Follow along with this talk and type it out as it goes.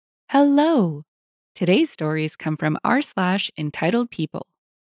Hello! Today's stories come from r/entitled people.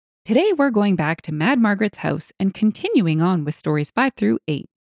 Today we're going back to Mad Margaret's house and continuing on with stories 5 through 8.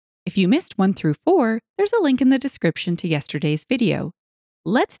 If you missed 1 through 4, there's a link in the description to yesterday's video.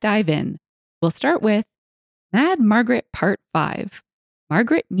 Let's dive in. We'll start with Mad Margaret Part 5.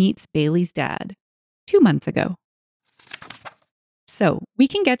 Margaret meets Bailey's dad. 2 months ago. So, we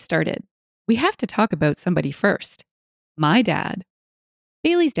can get started. We have to talk about somebody first. My dad.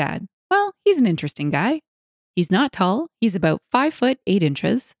 Bailey's dad. Well, he's an interesting guy. He's not tall, he's about 5 foot 8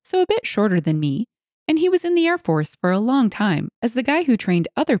 inches, so a bit shorter than me, and he was in the Air Force for a long time as the guy who trained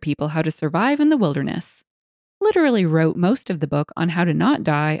other people how to survive in the wilderness. Literally wrote most of the book on how to not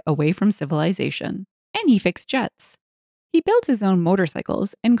die away from civilization. And he fixed jets. He built his own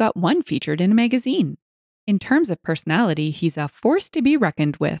motorcycles and got one featured in a magazine. In terms of personality, he's a force to be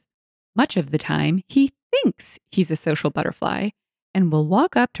reckoned with. Much of the time, he thinks he's a social butterfly and will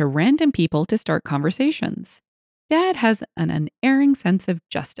walk up to random people to start conversations. Dad has an unerring sense of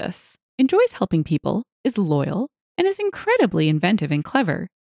justice, enjoys helping people, is loyal, and is incredibly inventive and clever.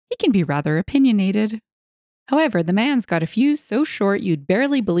 He can be rather opinionated. However, the man's got a fuse so short you'd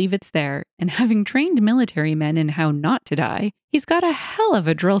barely believe it's there, and having trained military men in how not to die, he's got a hell of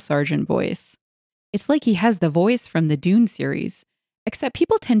a drill sergeant voice. It's like he has the voice from the Dune series, except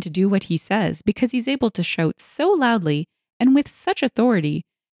people tend to do what he says because he's able to shout so loudly and with such authority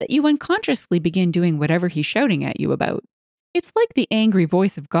that you unconsciously begin doing whatever he's shouting at you about. It's like the angry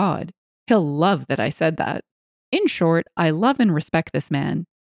voice of God. He'll love that I said that. In short, I love and respect this man,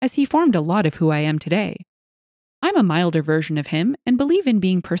 as he formed a lot of who I am today. I'm a milder version of him and believe in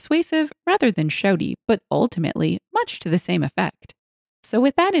being persuasive rather than shouty, but ultimately much to the same effect. So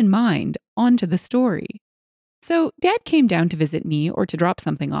with that in mind, on to the story. So Dad came down to visit me or to drop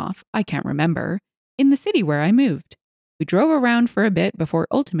something off, I can't remember, in the city where I moved. We drove around for a bit before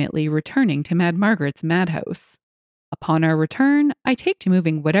ultimately returning to Mad Margaret's madhouse. Upon our return, I take to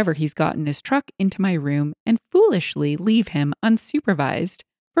moving whatever he's got in his truck into my room and foolishly leave him unsupervised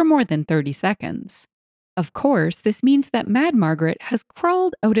for more than 30 seconds. Of course, this means that Mad Margaret has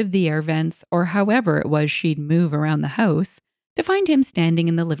crawled out of the air vents or however it was she'd move around the house to find him standing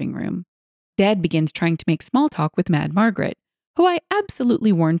in the living room. Dad begins trying to make small talk with Mad Margaret, who I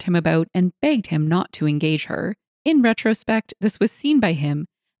absolutely warned him about and begged him not to engage her. In retrospect, this was seen by him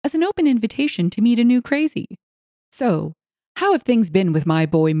as an open invitation to meet a new crazy. So, how have things been with my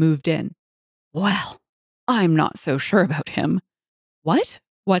boy moved in? Well, I'm not so sure about him. What?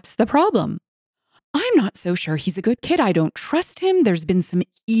 What's the problem? I'm not so sure he's a good kid. I don't trust him. There's been some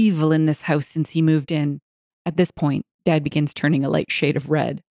evil in this house since he moved in. At this point, Dad begins turning a light shade of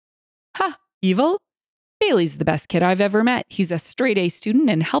red. Ha! Evil? Bailey's the best kid I've ever met. He's a straight-A student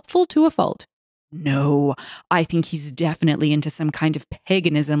and helpful to a fault. No, I think he's definitely into some kind of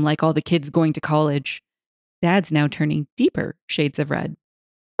paganism like all the kids going to college. Dad's now turning deeper shades of red.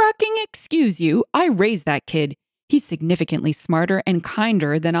 Fucking excuse you, I raised that kid. He's significantly smarter and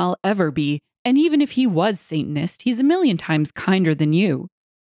kinder than I'll ever be, and even if he was Satanist, he's a million times kinder than you.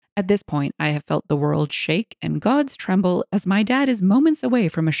 At this point, I have felt the world shake and gods tremble as my dad is moments away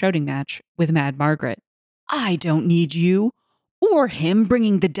from a shouting match with Mad Margaret. I don't need you, or him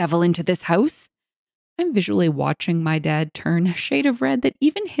bringing the devil into this house. I'm visually watching my dad turn a shade of red that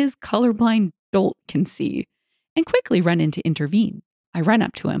even his colorblind dolt can see, and quickly run in to intervene. I run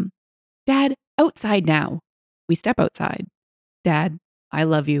up to him. Dad, outside now. We step outside. Dad, I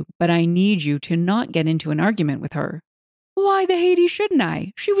love you, but I need you to not get into an argument with her. Why the Hades shouldn't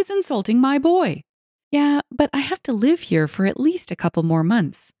I? She was insulting my boy. Yeah, but I have to live here for at least a couple more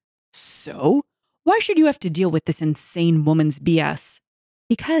months. So? Why should you have to deal with this insane woman's BS?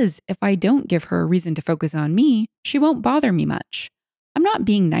 Because if I don't give her a reason to focus on me, she won't bother me much. I'm not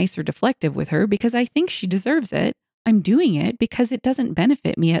being nice or deflective with her because I think she deserves it. I'm doing it because it doesn't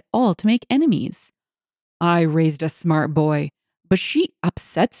benefit me at all to make enemies. I raised a smart boy, but she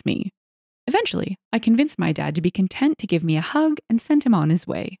upsets me. Eventually, I convinced my dad to be content to give me a hug and sent him on his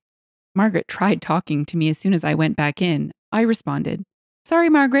way. Margaret tried talking to me as soon as I went back in. I responded, Sorry,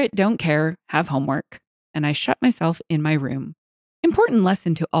 Margaret, don't care, have homework. And I shut myself in my room. Important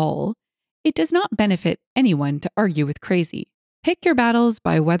lesson to all, it does not benefit anyone to argue with crazy. Pick your battles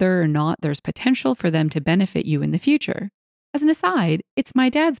by whether or not there's potential for them to benefit you in the future. As an aside, it's my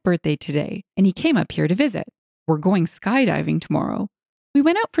dad's birthday today, and he came up here to visit. We're going skydiving tomorrow. We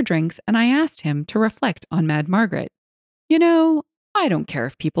went out for drinks, and I asked him to reflect on Mad Margaret. You know, I don't care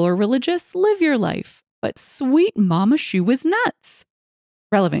if people are religious, live your life, but sweet mama, she was nuts.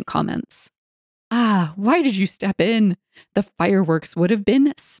 Relevant comments. Ah, why did you step in? The fireworks would have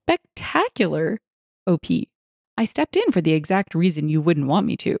been spectacular. OP. I stepped in for the exact reason you wouldn't want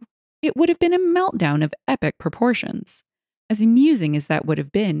me to. it would have been a meltdown of epic proportions. As amusing as that would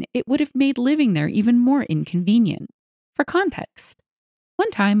have been, it would have made living there even more inconvenient. For context,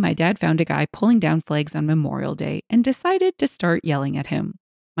 one time my dad found a guy pulling down flags on Memorial Day and decided to start yelling at him.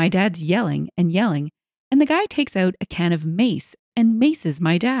 My dad's yelling, and the guy takes out a can of mace and maces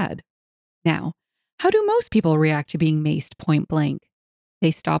my dad. Now, how do most people react to being maced point blank?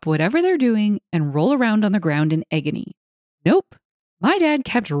 They stop whatever they're doing and roll around on the ground in agony. Nope. My dad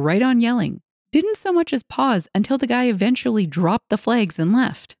kept right on yelling, didn't so much as pause until the guy eventually dropped the flags and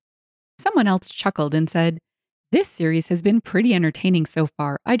left. Someone else chuckled and said, "This series has been pretty entertaining so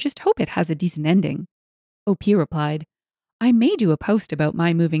far. I just hope it has a decent ending." OP replied, "I may do a post about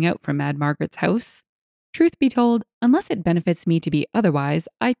my moving out from Mad Margaret's house. Truth be told, unless it benefits me to be otherwise,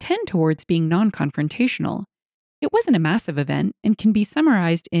 I tend towards being non-confrontational. It wasn't a massive event and can be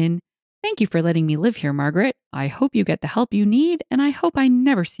summarized in, 'Thank you for letting me live here, Margaret. I hope you get the help you need, and I hope I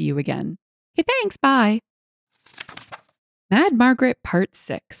never see you again.' Okay, thanks, bye." Mad Margaret Part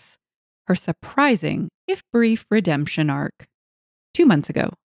 6. Her surprising, if brief, redemption arc. 2 months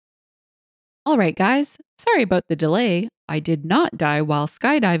ago. All right, guys, sorry about the delay. I did not die while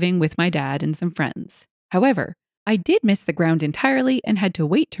skydiving with my dad and some friends. However, I did miss the ground entirely and had to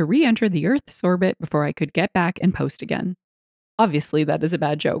wait to re-enter the Earth's orbit before I could get back and post again. Obviously, that is a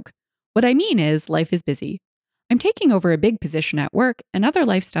bad joke. What I mean is, life is busy. I'm taking over a big position at work, and other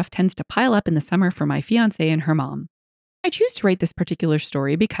life stuff tends to pile up in the summer for my fiancé and her mom. I choose to write this particular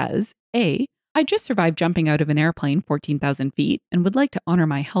story because, A, I just survived jumping out of an airplane 14,000 feet and would like to honor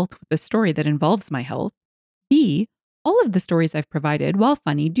my health with a story that involves my health. B, all of the stories I've provided, while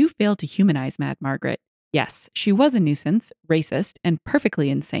funny, do fail to humanize Mad Margaret. Yes, she was a nuisance, racist, and perfectly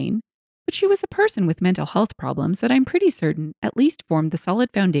insane, but she was a person with mental health problems that I'm pretty certain at least formed the solid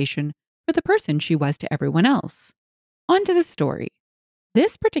foundation for the person she was to everyone else. On to the story.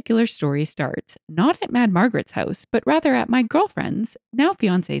 This particular story starts not at Mad Margaret's house, but rather at my girlfriend's, now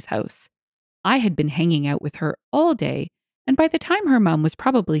fiancé's house. I had been hanging out with her all day, and by the time her mom was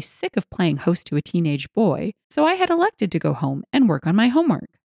probably sick of playing host to a teenage boy, so I had elected to go home and work on my homework.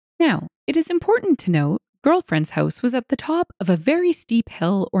 Now, it is important to note, girlfriend's house was at the top of a very steep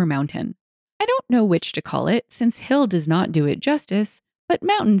hill or mountain. I don't know which to call it, since hill does not do it justice, but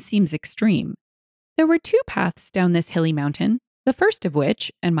mountain seems extreme. There were 2 paths down this hilly mountain, the first of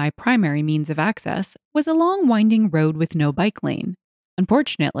which, and my primary means of access, was a long winding road with no bike lane.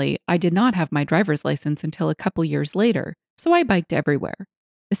 Unfortunately, I did not have my driver's license until a couple years later, so I biked everywhere.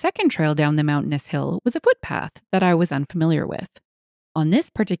 The second trail down the mountainous hill was a footpath that I was unfamiliar with. On this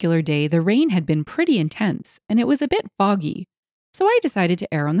particular day, the rain had been pretty intense, and it was a bit foggy, so I decided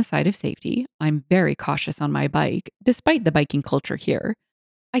to err on the side of safety. I'm very cautious on my bike, despite the biking culture here.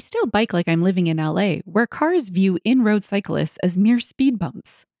 I still bike like I'm living in LA, where cars view in-road cyclists as mere speed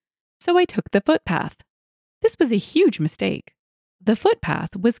bumps. So I took the footpath. This was a huge mistake. The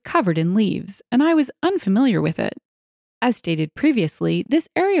footpath was covered in leaves, and I was unfamiliar with it. As stated previously, this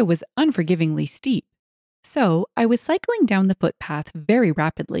area was unforgivingly steep. So I was cycling down the footpath very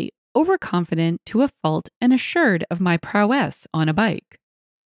rapidly, overconfident to a fault and assured of my prowess on a bike.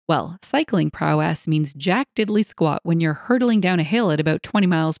 Well, cycling prowess means jack diddly squat when you're hurtling down a hill at about 20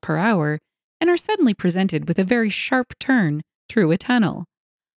 miles per hour and are suddenly presented with a very sharp turn through a tunnel.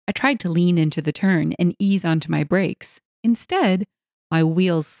 I tried to lean into the turn and ease onto my brakes. Instead, my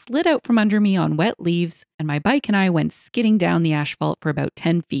wheels slid out from under me on wet leaves, and my bike and I went skidding down the asphalt for about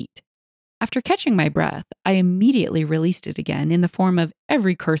 10 feet. After catching my breath, I immediately released it again in the form of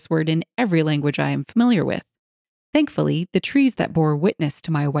every curse word in every language I am familiar with. Thankfully, the trees that bore witness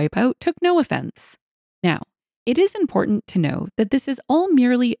to my wipeout took no offense. Now, it is important to note that this is all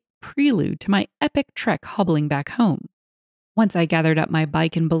merely prelude to my epic trek hobbling back home. Once I gathered up my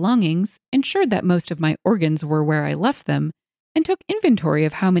bike and belongings, ensured that most of my organs were where I left them, and took inventory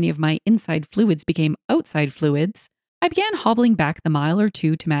of how many of my inside fluids became outside fluids, I began hobbling back the mile or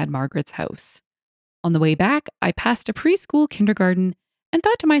two to Mad Margaret's house. On the way back, I passed a preschool kindergarten and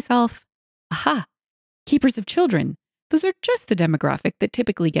thought to myself, aha, keepers of children. Those are just the demographic that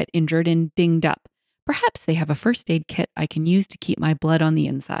typically get injured and dinged up. Perhaps they have a first aid kit I can use to keep my blood on the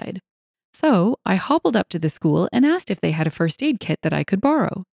inside. So I hobbled up to the school and asked if they had a first aid kit that I could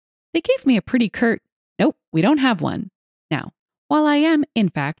borrow. They gave me a pretty curt, "Nope, we don't have one." Now, while I am, in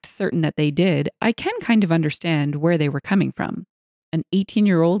fact, certain that they did, I can kind of understand where they were coming from. An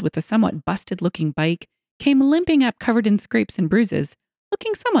 18-year-old with a somewhat busted-looking bike came limping up covered in scrapes and bruises,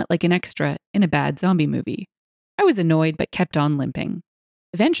 looking somewhat like an extra in a bad zombie movie. I was annoyed but kept on limping.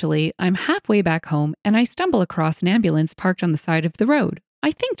 Eventually, I'm halfway back home and I stumble across an ambulance parked on the side of the road.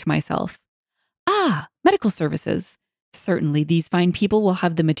 I think to myself, medical services. Certainly, these fine people will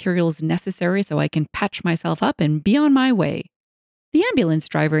have the materials necessary so I can patch myself up and be on my way. The ambulance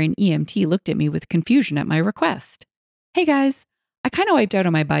driver and EMT looked at me with confusion at my request. Hey guys, I kind of wiped out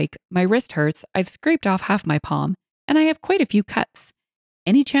on my bike, my wrist hurts, I've scraped off half my palm, and I have quite a few cuts.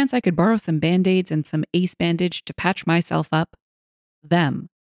 Any chance I could borrow some band-aids and some ace bandage to patch myself up? Them.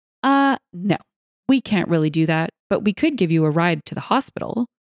 No. We can't really do that, but we could give you a ride to the hospital.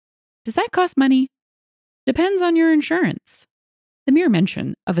 Does that cost money? Depends on your insurance. The mere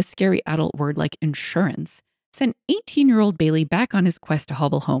mention of a scary adult word like insurance sent 18-year-old Bailey back on his quest to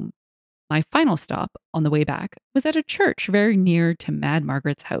hobble home. My final stop on the way back was at a church very near to Mad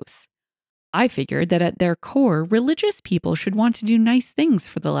Margaret's house. I figured that at their core, religious people should want to do nice things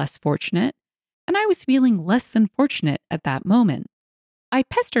for the less fortunate, and I was feeling less than fortunate at that moment. I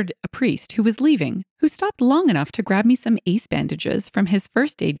pestered a priest who was leaving, who stopped long enough to grab me some ace bandages from his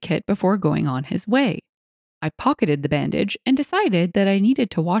first aid kit before going on his way. I pocketed the bandage and decided that I needed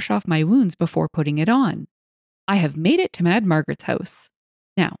to wash off my wounds before putting it on. I have made it to Mad Margaret's house.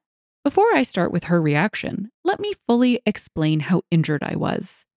 Now, before I start with her reaction, let me fully explain how injured I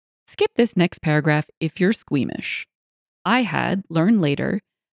was. Skip this next paragraph if you're squeamish. I had learned later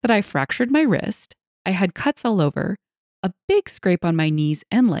that I fractured my wrist, I had cuts all over, a big scrape on my knees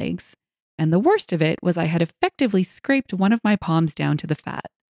and legs, and the worst of it was I had effectively scraped one of my palms down to the fat.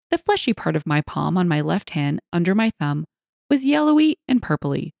 The fleshy part of my palm on my left hand under my thumb was yellowy and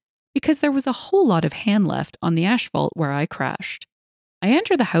purpley because there was a whole lot of hand left on the asphalt where I crashed. I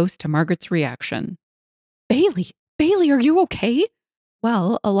entered the house to Margaret's reaction. Bailey, are you okay?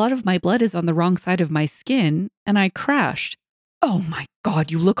 Well, a lot of my blood is on the wrong side of my skin, and I crashed. Oh my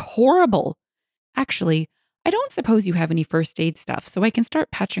God, you look horrible. Actually, I don't suppose you have any first aid stuff, so I can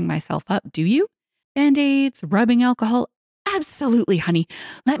start patching myself up, do you? Band-aids, rubbing alcohol? Absolutely, honey.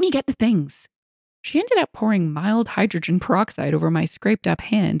 Let me get the things. She ended up pouring mild hydrogen peroxide over my scraped up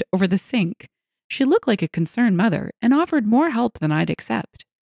hand over the sink. She looked like a concerned mother and offered more help than I'd accept.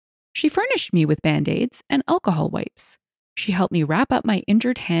 She furnished me with band-aids and alcohol wipes. She helped me wrap up my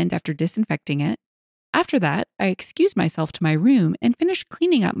injured hand after disinfecting it. After that, I excused myself to my room and finished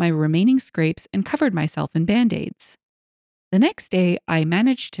cleaning up my remaining scrapes and covered myself in band-aids. The next day, I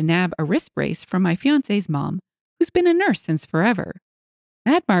managed to nab a wrist brace from my fiancé's mom, who's been a nurse since forever.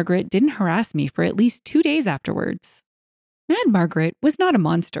 Mad Margaret didn't harass me for at least 2 days afterwards. Mad Margaret was not a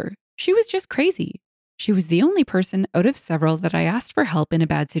monster. She was just crazy. She was the only person out of several that I asked for help in a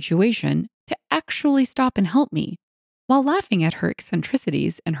bad situation to actually stop and help me. While laughing at her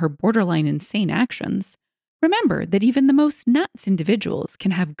eccentricities and her borderline insane actions, remember that even the most nuts individuals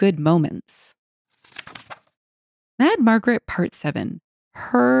can have good moments. Mad Margaret Part 7.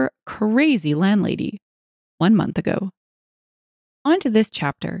 Her crazy landlady. 1 month ago. On to this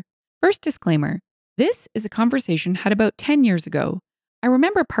chapter. First disclaimer. This is a conversation had about 10 years ago. I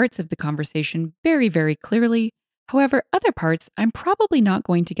remember parts of the conversation very, very clearly. However, other parts I'm probably not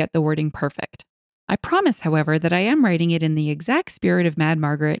going to get the wording perfect. I promise, however, that I am writing it in the exact spirit of Mad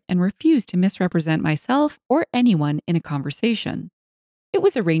Margaret and refuse to misrepresent myself or anyone in a conversation. It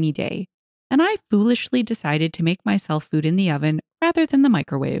was a rainy day, and I foolishly decided to make myself food in the oven rather than the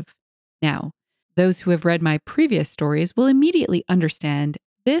microwave. Now, those who have read my previous stories will immediately understand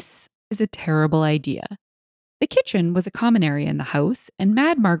this is a terrible idea. The kitchen was a common area in the house, and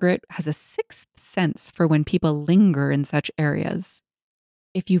Mad Margaret has a sixth sense for when people linger in such areas.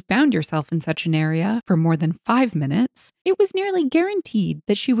 If you found yourself in such an area for more than 5 minutes, it was nearly guaranteed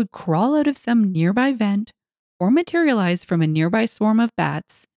that she would crawl out of some nearby vent or materialize from a nearby swarm of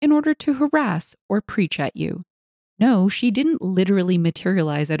bats in order to harass or preach at you. No, she didn't literally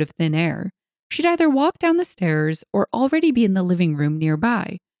materialize out of thin air. She'd either walk down the stairs or already be in the living room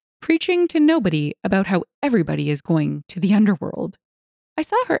nearby, preaching to nobody about how everybody is going to the underworld. I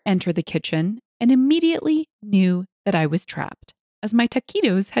saw her enter the kitchen and immediately knew that I was trapped, as my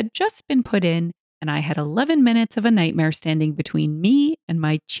taquitos had just been put in and I had 11 minutes of a nightmare standing between me and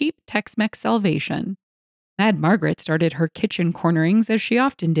my cheap Tex-Mex salvation. Mad Margaret started her kitchen cornerings, as she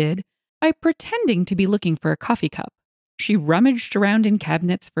often did, by pretending to be looking for a coffee cup. She rummaged around in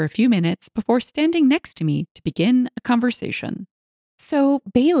cabinets for a few minutes before standing next to me to begin a conversation. So,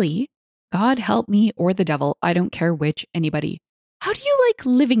 Bailey, God help me or the devil, I don't care which, anybody. How do you like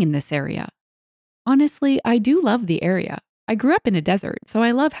living in this area? Honestly, I do love the area. I grew up in a desert, so I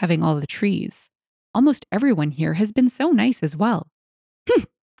love having all the trees. Almost everyone here has been so nice as well.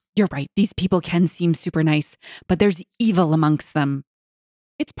 You're right, these people can seem super nice, but there's evil amongst them.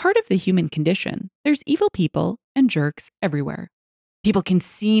 It's part of the human condition. There's evil people and jerks everywhere. People can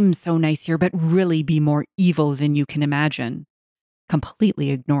seem so nice here, but really be more evil than you can imagine.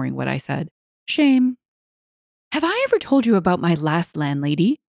 Completely ignoring what I said. Shame. Have I ever told you about my last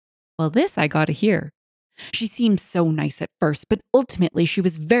landlady? Well, this I gotta hear. She seemed so nice at first, but ultimately she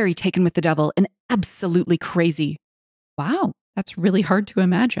was very taken with the devil and absolutely crazy. Wow, that's really hard to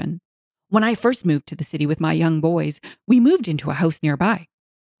imagine. When I first moved to the city with my young boys, we moved into a house nearby.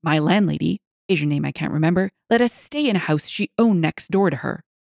 My landlady, Asian name I can't remember, let us stay in a house she owned next door to her.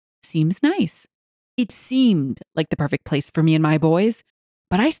 Seems nice. It seemed like the perfect place for me and my boys,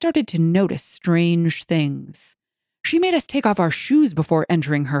 but I started to notice strange things. She made us take off our shoes before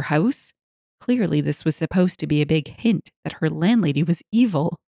entering her house. Clearly, this was supposed to be a big hint that her landlady was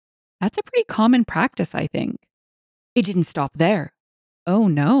evil. That's a pretty common practice, I think. It didn't stop there. Oh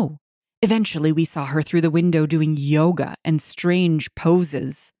no. Eventually, we saw her through the window doing yoga and strange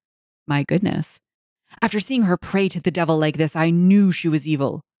poses. My goodness. After seeing her pray to the devil like this, I knew she was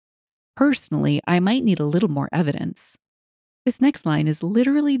evil. Personally, I might need a little more evidence. This next line is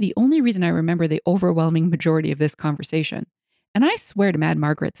literally the only reason I remember the overwhelming majority of this conversation. And I swear to Mad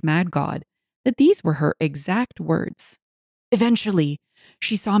Margaret's mad God that these were her exact words. Eventually,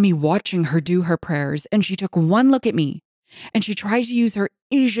 she saw me watching her do her prayers, and she took one look at me, and she tried to use her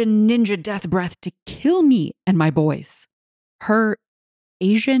Asian ninja death breath to kill me and my boys. Her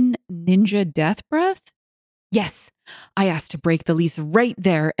Asian ninja death breath? Yes, I asked to break the lease right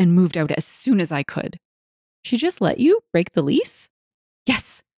there and moved out as soon as I could. She just let you break the lease?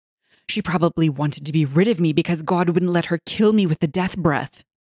 Yes. She probably wanted to be rid of me because God wouldn't let her kill me with the death breath.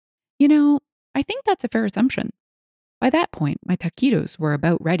 You know, I think that's a fair assumption. By that point, my taquitos were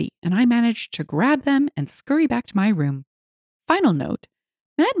about ready, and I managed to grab them and scurry back to my room. Final note,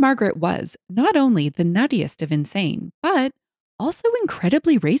 Mad Margaret was not only the nuttiest of insane, but also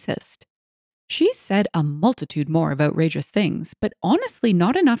incredibly racist. She said a multitude more of outrageous things, but honestly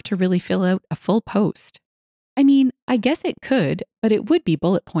not enough to really fill out a full post. I mean, I guess it could, but it would be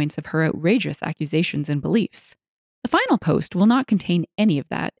bullet points of her outrageous accusations and beliefs. The final post will not contain any of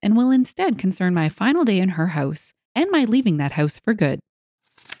that and will instead concern my final day in her house and my leaving that house for good.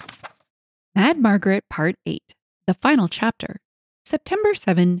 Mad Margaret Part 8, the final chapter, September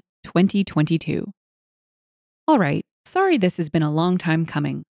 7, 2022. All right, sorry this has been a long time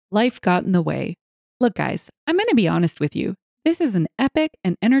coming. Life got in the way. Look, guys, I'm going to be honest with you. This is an epic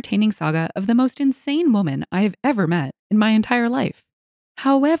and entertaining saga of the most insane woman I have ever met in my entire life.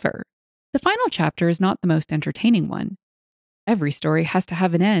 However, the final chapter is not the most entertaining one. Every story has to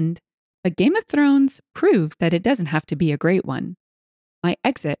have an end, but Game of Thrones proved that it doesn't have to be a great one. My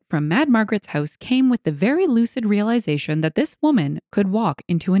exit from Mad Margaret's house came with the very lucid realization that this woman could walk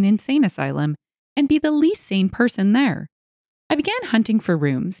into an insane asylum and be the least sane person there. I began hunting for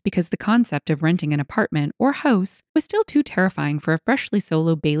rooms because the concept of renting an apartment or house was still too terrifying for a freshly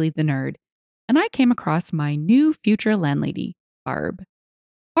solo Bailey the nerd, and I came across my new future landlady, Barb.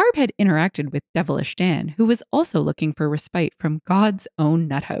 Barb had interacted with Devilish Dan, who was also looking for respite from God's own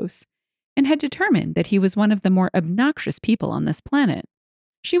nuthouse, and had determined that he was one of the more obnoxious people on this planet.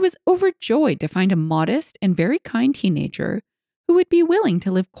 She was overjoyed to find a modest and very kind teenager who would be willing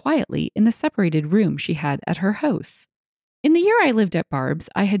to live quietly in the separated room she had at her house. In the year I lived at Barb's,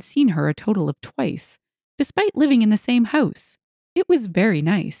 I had seen her a total of twice, despite living in the same house. It was very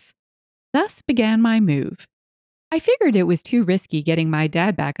nice. Thus began my move. I figured it was too risky getting my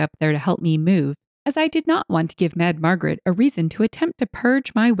dad back up there to help me move, as I did not want to give Mad Margaret a reason to attempt to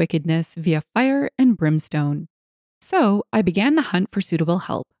purge my wickedness via fire and brimstone. So I began the hunt for suitable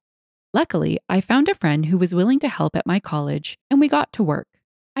help. Luckily, I found a friend who was willing to help at my college, and we got to work.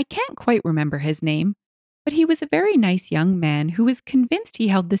 I can't quite remember his name, but he was a very nice young man who was convinced he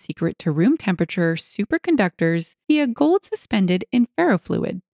held the secret to room temperature superconductors via gold suspended in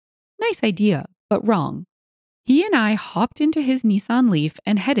ferrofluid. Nice idea, but wrong. He and I hopped into his Nissan Leaf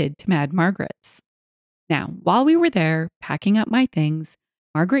and headed to Mad Margaret's. Now, while we were there, packing up my things,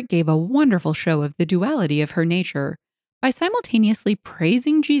 Margaret gave a wonderful show of the duality of her nature by simultaneously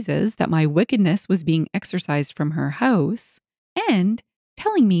praising Jesus that my wickedness was being exorcised from her house and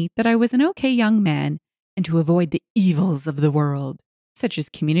telling me that I was an okay young man and to avoid the evils of the world, such as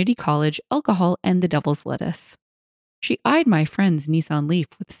community college, alcohol, and the devil's lettuce. She eyed my friend's Nissan Leaf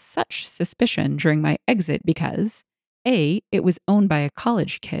with such suspicion during my exit because, A, it was owned by a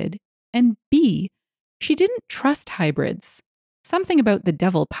college kid, and B, she didn't trust hybrids. Something about the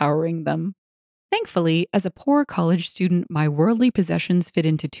devil powering them. Thankfully, as a poor college student, my worldly possessions fit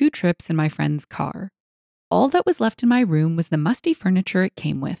into 2 trips in my friend's car. All that was left in my room was the musty furniture it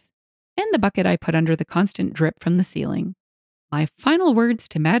came with, and the bucket I put under the constant drip from the ceiling. My final words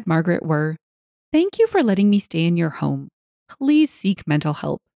to Mad Margaret were, "Thank you for letting me stay in your home. Please seek mental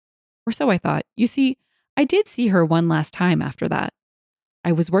help." Or so I thought. You see, I did see her one last time after that.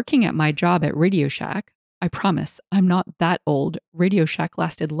 I was working at my job at Radio Shack. I promise, I'm not that old. Radio Shack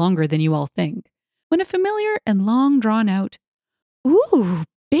lasted longer than you all think. When a familiar and long drawn out, "Ooh,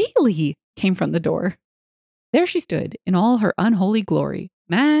 Bailey," came from the door. There she stood in all her unholy glory,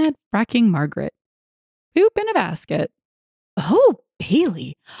 mad fracking Margaret. Poop in a basket. "Oh,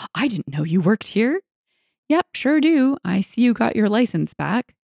 Bailey, I didn't know you worked here." "Yep, sure do. I see you got your license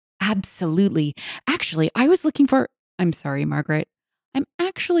back." "Absolutely. Actually, I was looking for—" "I'm sorry, Margaret. I'm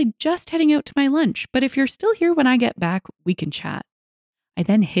actually just heading out to my lunch, but if you're still here when I get back, we can chat." I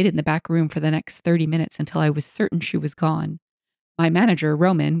then hid in the back room for the next 30 minutes until I was certain she was gone. My manager,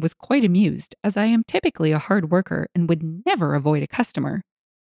 Roman, was quite amused, as I am typically a hard worker and would never avoid a customer.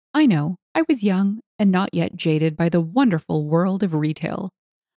 I know, I was young and not yet jaded by the wonderful world of retail.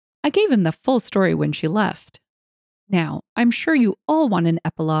 I gave him the full story when she left. Now, I'm sure you all want an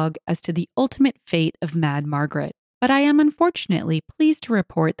epilogue as to the ultimate fate of Mad Margaret, but I am unfortunately pleased to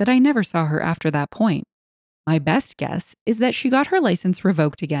report that I never saw her after that point. My best guess is that she got her license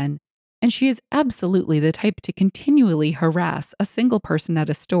revoked again, and she is absolutely the type to continually harass a single person at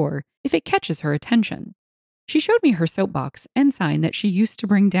a store if it catches her attention. She showed me her soapbox and sign that she used to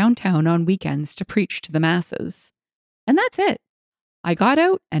bring downtown on weekends to preach to the masses. And that's it. I got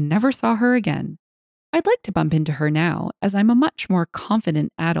out and never saw her again. I'd like to bump into her now, as I'm a much more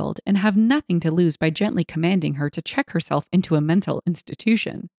confident adult and have nothing to lose by gently commanding her to check herself into a mental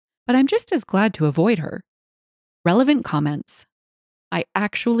institution. But I'm just as glad to avoid her. Relevant comments. I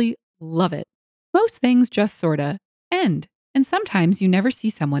actually love it. Most things just sorta end, and sometimes you never see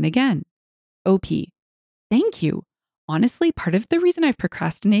someone again. OP. Thank you. Honestly, part of the reason I've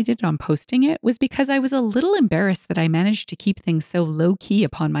procrastinated on posting it was because I was a little embarrassed that I managed to keep things so low-key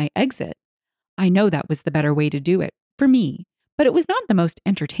upon my exit. I know that was the better way to do it, for me, but it was not the most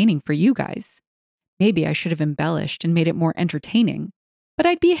entertaining for you guys. Maybe I should have embellished and made it more entertaining, but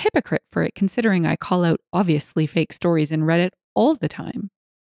I'd be a hypocrite for it considering I call out obviously fake stories in Reddit all the time.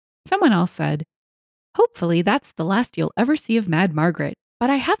 Someone else said, "Hopefully that's the last you'll ever see of Mad Margaret, but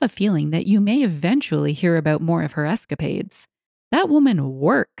I have a feeling that you may eventually hear about more of her escapades. That woman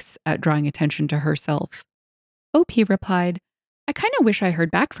works at drawing attention to herself." OP replied, "I kind of wish I heard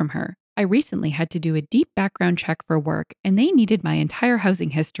back from her. I recently had to do a deep background check for work, and they needed my entire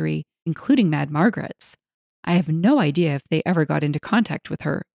housing history, including Mad Margaret's. I have no idea if they ever got into contact with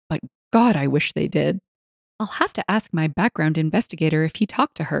her, but God, I wish they did. I'll have to ask my background investigator if he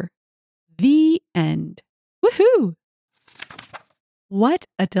talked to her." The end. Woohoo! What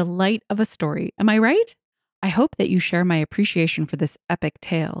a delight of a story, am I right? I hope that you share my appreciation for this epic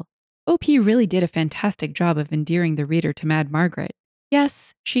tale. OP really did a fantastic job of endearing the reader to Mad Margaret.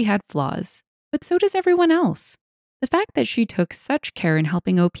 Yes, she had flaws, but so does everyone else. The fact that she took such care in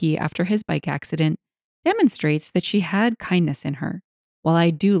helping OP after his bike accident demonstrates that she had kindness in her. While I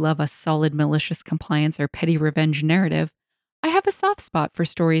do love a solid malicious compliance or petty revenge narrative, I have a soft spot for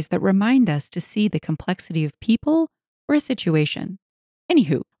stories that remind us to see the complexity of people or a situation.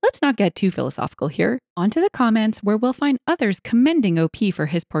 Anywho, let's not get too philosophical here. On to the comments where we'll find others commending OP for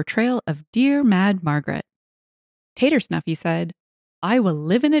his portrayal of dear Mad Margaret. Tater Snuffy said, "I will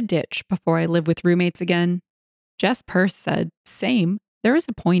live in a ditch before I live with roommates again." Jess Purse said, "Same. There is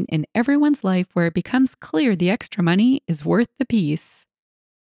a point in everyone's life where it becomes clear the extra money is worth the peace."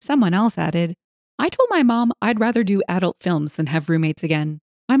 Someone else added, "I told my mom I'd rather do adult films than have roommates again.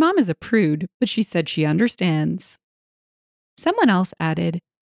 My mom is a prude, but she said she understands." Someone else added,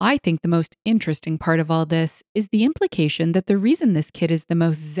 "I think the most interesting part of all this is the implication that the reason this kid is the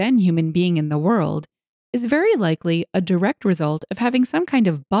most zen human being in the world is very likely a direct result of having some kind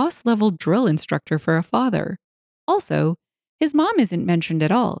of boss-level drill instructor for a father. Also, his mom isn't mentioned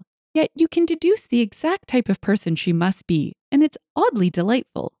at all, yet you can deduce the exact type of person she must be, and it's oddly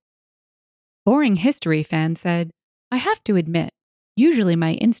delightful." Boring History Fan said, "I have to admit, usually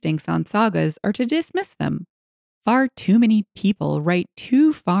my instincts on sagas are to dismiss them. Far too many people write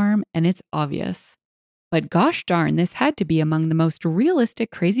too farm and it's obvious. But gosh darn, this had to be among the most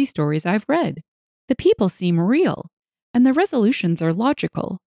realistic crazy stories I've read. The people seem real, and the resolutions are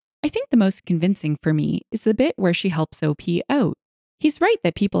logical. I think the most convincing for me is the bit where she helps OP out. He's right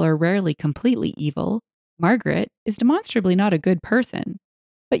that people are rarely completely evil. Margaret is demonstrably not a good person.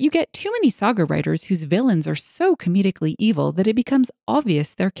 But you get too many saga writers whose villains are so comedically evil that it becomes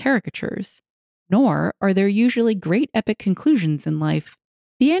obvious they're caricatures. Nor are there usually great epic conclusions in life.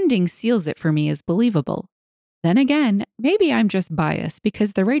 The ending seals it for me as believable. Then again, maybe I'm just biased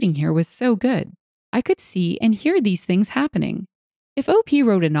because the writing here was so good. I could see and hear these things happening. If OP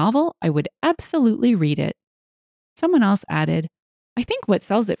wrote a novel, I would absolutely read it." Someone else added, "I think what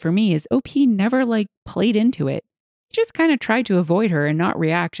sells it for me is OP never played into it. He just kind of tried to avoid her and not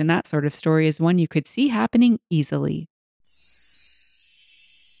react, and that sort of story is one you could see happening easily.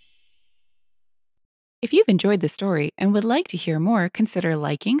 If you've enjoyed the story and would like to hear more, consider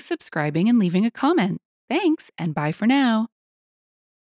liking, subscribing, and leaving a comment. Thanks, and bye for now.